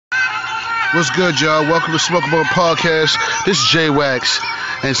What's good, y'all? Welcome to Smokeable Podcast. This is J Wax,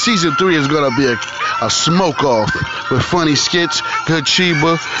 and season 3 is gonna be a smoke off with funny skits, good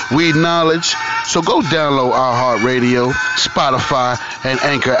chiba, weed knowledge. So go download iHeartRadio, Spotify, and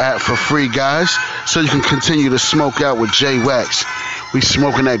Anchor app for free, guys, so you can continue to smoke out with J Wax. We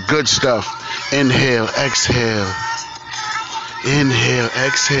smoking that good stuff. Inhale, exhale. Inhale,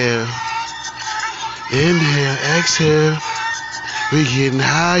 exhale. Inhale, exhale. We getting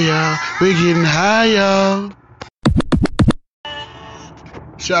high, y'all. We getting high, y'all.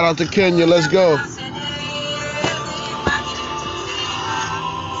 Shout out to Kenya. Let's go.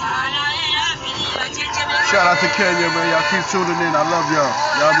 Shout out to Kenya, man. Y'all keep tuning in. I love y'all.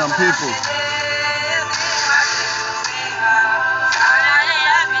 Y'all them people.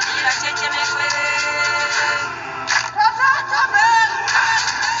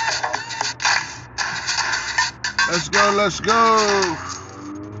 Let's go, let's go.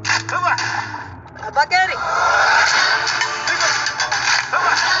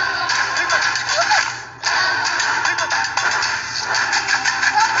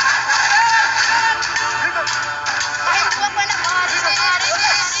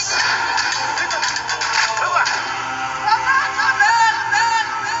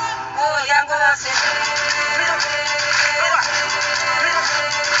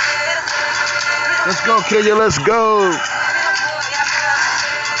 Let's go, Kenya, let's go.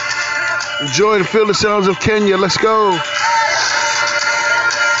 Enjoy and feel the sounds of Kenya, let's go.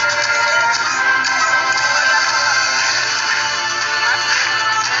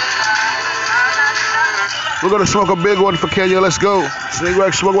 We're gonna smoke a big one for Kenya, let's go. Snake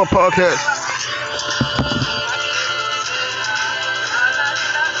Wax Smoke One Podcast.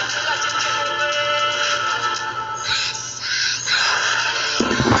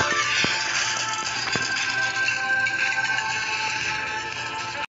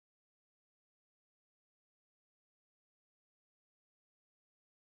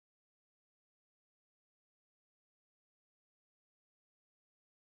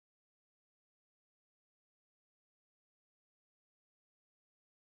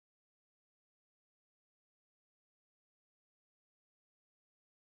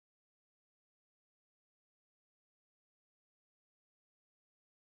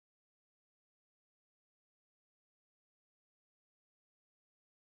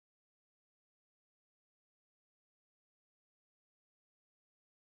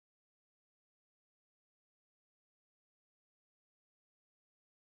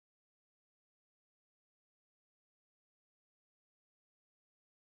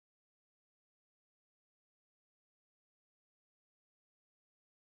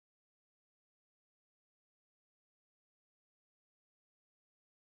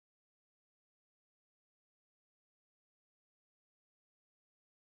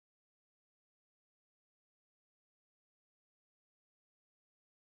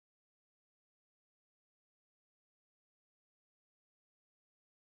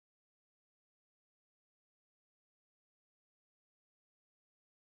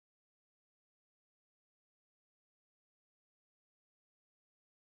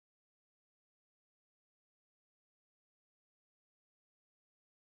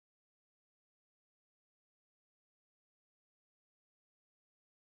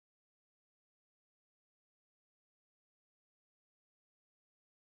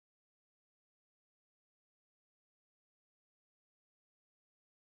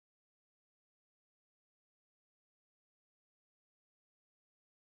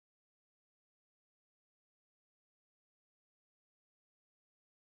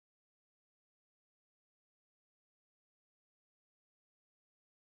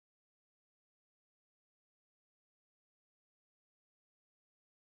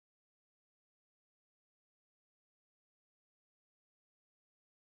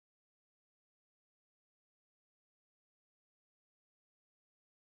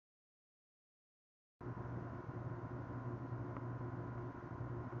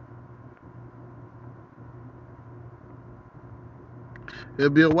 It'll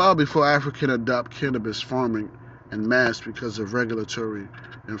be a while before Africa can adopt cannabis farming en masse because of regulatory,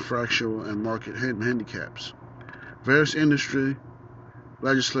 infractional, and market handicaps. Various industry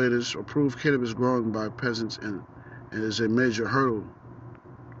legislators approve cannabis growing by peasants and is a major hurdle.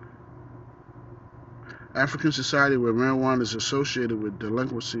 African society where marijuana is associated with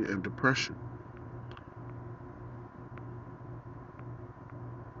delinquency and depression.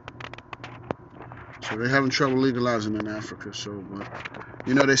 So they're having trouble legalizing in Africa. So, but,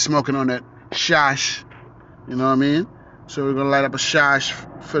 they're smoking on that shash. You know what I mean? So we're going to light up a shash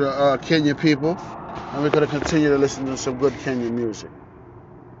for the Kenyan people. And we're going to continue to listen to some good Kenyan music.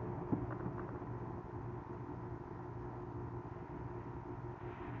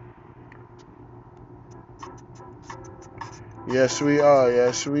 Yes, we are.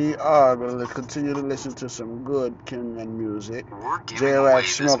 Yes, we are. Going to continue to listen to some good Kenyan music.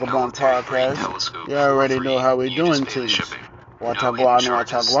 J-Wax Smoke Bomb Podcast. You already know how we're doing things. Watagwan,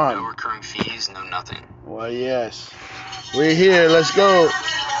 Watagwan. No recurring fees, no nothing. Well, yes. We're here. Let's go.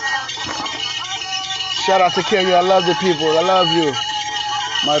 Shout out to Kenya. I love the people. I love you.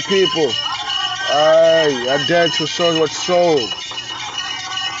 My people. I dance with so much soul.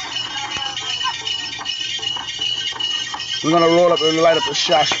 We're gonna roll up and light up the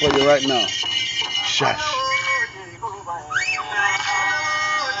shash for you right now. Shash.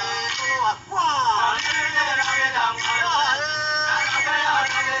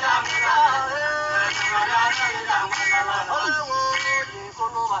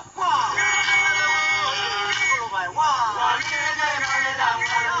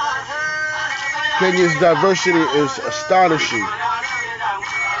 Kenya's diversity is astonishing.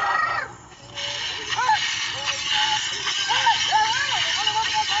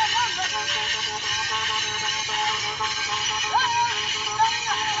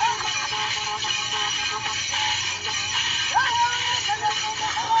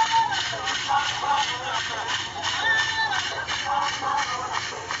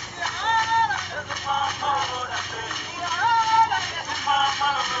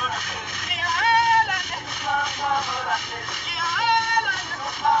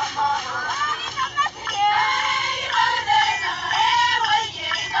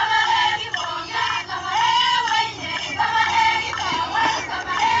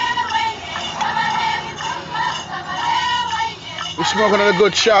 We're smoking on a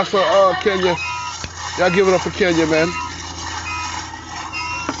good shot for Kenya. Y'all give it up for Kenya, man.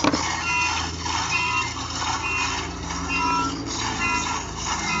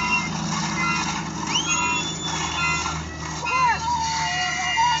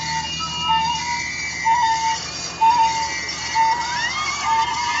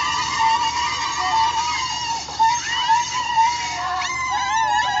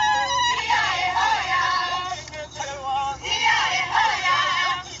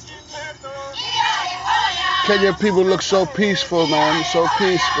 Kenyan people look so peaceful, man, so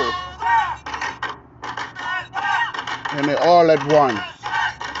peaceful. And they're all at one.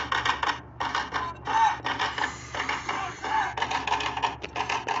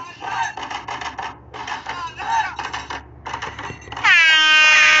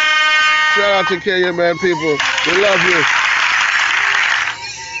 Shout out to Kenya, man, people. We love you.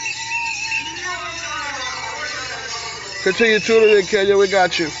 Continue tuning in, Kenya. We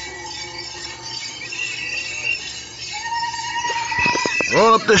got you.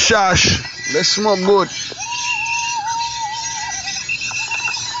 Roll up the shash. Let's smoke good.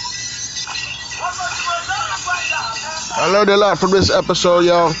 I learned a lot from this episode,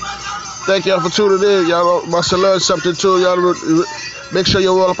 y'all. Thank y'all for tuning in. Y'all must have learned something too. Y'all make sure you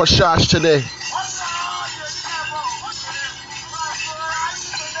roll up a shash today.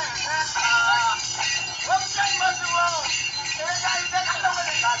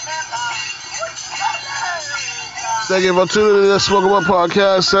 Thank you for tuning in to the Smoke Bomb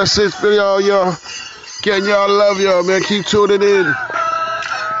Podcast. That's it for y'all. Can y'all love y'all, man. Keep tuning in.